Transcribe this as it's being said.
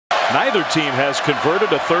Neither team has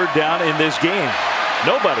converted a third down in this game.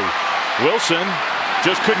 Nobody. Wilson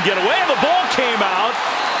just couldn't get away, and the ball came out.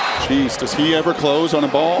 Jeez, does he ever close on a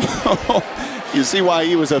ball? You see why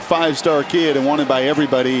he was a five-star kid and wanted by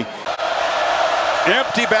everybody.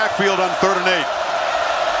 Empty backfield on 3rd and 8.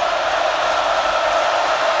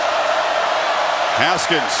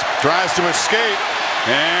 Haskins tries to escape,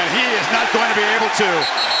 and he is not going to be able to.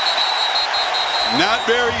 Not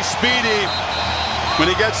very speedy when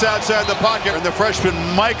he gets outside the pocket. And the freshman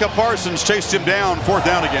Micah Parsons chased him down. 4th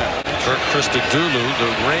down again. For Christodoulou,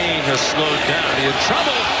 the rain has slowed down. He in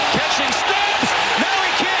trouble catching snaps. Now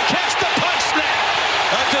he can't catch the punch snap.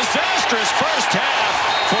 A disastrous first half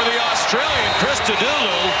for the Australian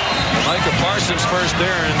Christodoulou. Micah Parsons first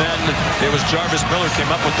there, and then it was Jarvis Miller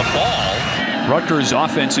came up with the ball. Rutgers'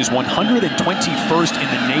 offense is 121st in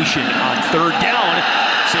the nation on 3rd down.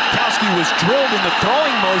 Sitkowski was drilled in the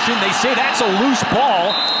throwing motion. They say that's a loose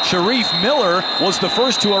ball. Sharif Miller was the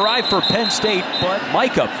first to arrive for Penn State, but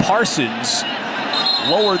Micah Parsons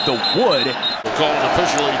lowered the wood. We'll call it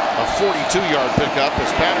officially a 42-yard pickup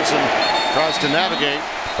as Patterson tries to navigate,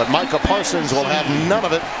 but Micah Parsons will have none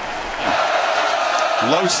of it.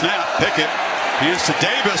 Low snap, Pickett. Here's to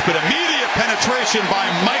Davis, but immediate penetration by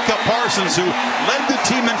Micah Parsons, who led the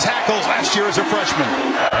team in tackles last year as a freshman.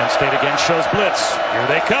 Penn State again shows blitz. Here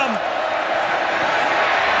they come.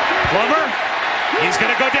 Plummer, he's going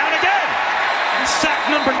to go down again. Sack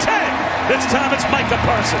number 10. This time it's Micah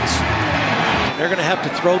Parsons. They're going to have to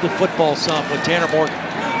throw the football some with Tanner Morgan.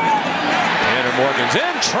 Tanner Morgan's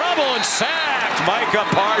in trouble and sacked. Micah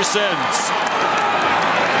Parsons.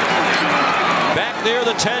 Back near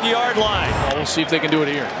the 10-yard line. We'll see if they can do it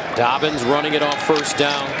here. Dobbins running it off 1st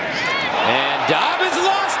down. And Dobbins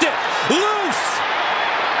lost it. Loose.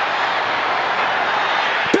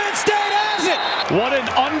 Penn State has it. What an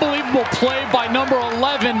unbelievable play by number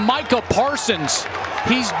 11, Micah Parsons.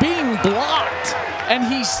 He's being blocked, and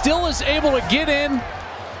he still is able to get in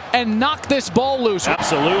and knock this ball loose.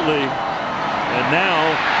 Absolutely. And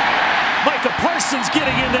now Micah Parsons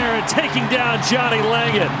getting in there and taking down Johnny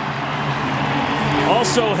Langan.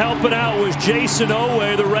 Also helping out was Jason Owe,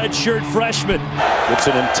 the redshirt freshman.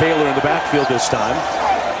 Woodson and Taylor in the backfield this time.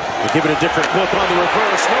 They give it a different look on the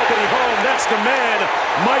reverse. Nobody home. That's the man,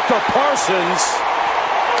 Micah Parsons.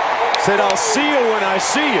 Said, I'll see you when I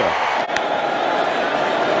see you.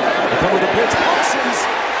 They come with the blitz. Parsons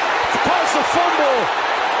caused the fumble.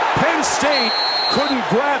 Penn State couldn't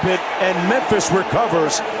grab it, and Memphis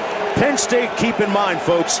recovers. Penn State, keep in mind,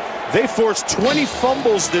 folks, they forced 20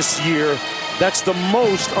 fumbles this year. That's the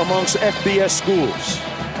most amongst FBS schools.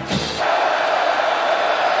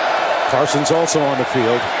 Parsons also on the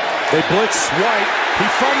field. They blitz White. He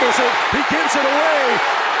fumbles it. He gives it away.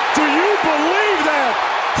 Do you believe that?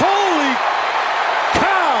 Holy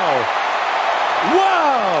cow!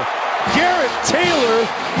 Wow! Garrett Taylor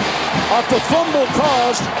off the fumble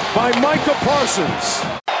caused by Micah Parsons.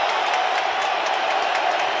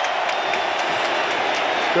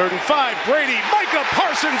 3rd and 5. Brady. Micah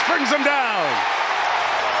Parsons brings them down.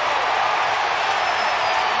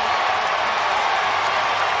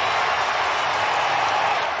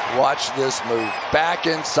 Watch this move. Back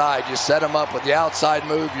inside. You set him up with the outside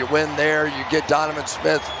move. You win there. You get Donovan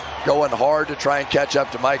Smith going hard to try and catch up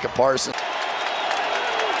to Micah Parsons.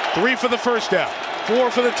 3 for the first down. 4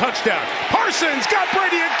 for the touchdown. Parsons got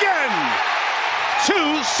Brady again.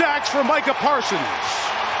 2 sacks for Micah Parsons.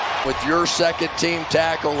 With your second team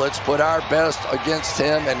tackle, let's put our best against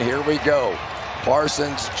him, and here we go.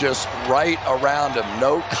 Parsons just right around him.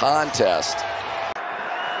 No contest.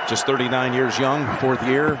 Just 39 years young, 4th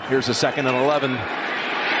year. Here's a 2nd and 11.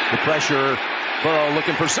 The pressure. Burrow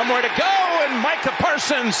looking for somewhere to go, and Micah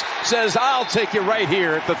Parsons says, I'll take you right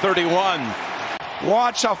here at the 31.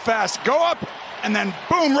 Watch how fast. Go up, and then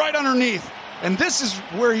boom, right underneath. And this is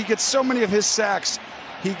where he gets so many of his sacks.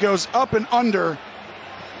 He goes up and under,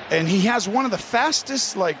 and he has one of the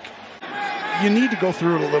fastest, you need to go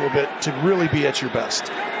through it a little bit to really be at your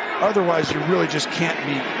best. Otherwise, you really just can't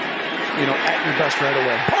be, at your best right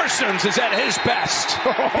away. Parsons is at his best.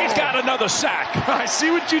 He's got another sack. I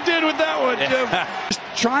see what you did with that one, Jim. Just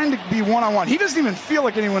trying to be one-on-one. He doesn't even feel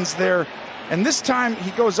like anyone's there. And this time,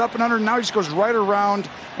 he goes up and under. Now he just goes right around.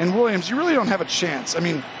 And Williams, you really don't have a chance. I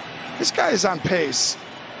mean, this guy is on pace.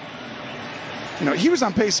 He was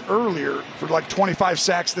on pace earlier for 25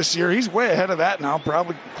 sacks this year. He's way ahead of that now,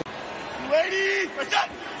 probably. Lady, what's up?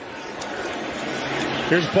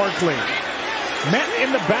 Here's Barkley. Met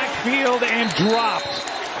in the backfield and dropped.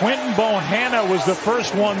 Quentin Bohanna was the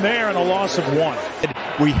first one there, and a loss of 1.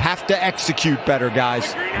 We have to execute better,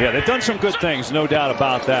 guys. Yeah, they've done some good things, no doubt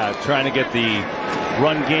about that. Trying to get the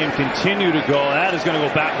run game continue to go. That is going to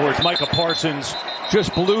go backwards. Micah Parsons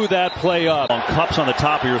just blew that play up. Cups on the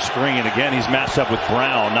top of your screen. Again, he's matched up with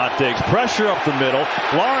Brown, not Diggs. Pressure up the middle.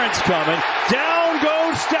 Lawrence coming. Down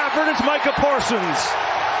goes Stafford. It's Micah Parsons.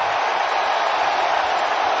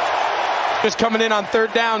 Just coming in on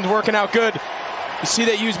third down, working out good. You see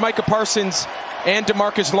they use Micah Parsons and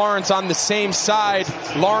DeMarcus Lawrence on the same side.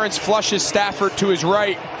 Lawrence flushes Stafford to his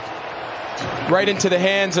right into the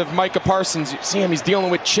hands of Micah Parsons. You see him, he's dealing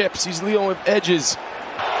with chips, he's dealing with edges.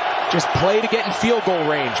 Just play to get in field goal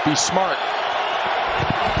range, be smart.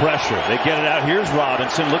 Pressure, they get it out. Here's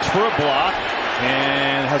Robinson, looks for a block,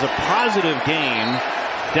 and has a positive gain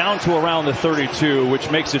down to around the 32, which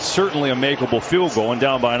makes it certainly a makeable field goal, and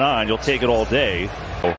down by 9. You'll take it all day.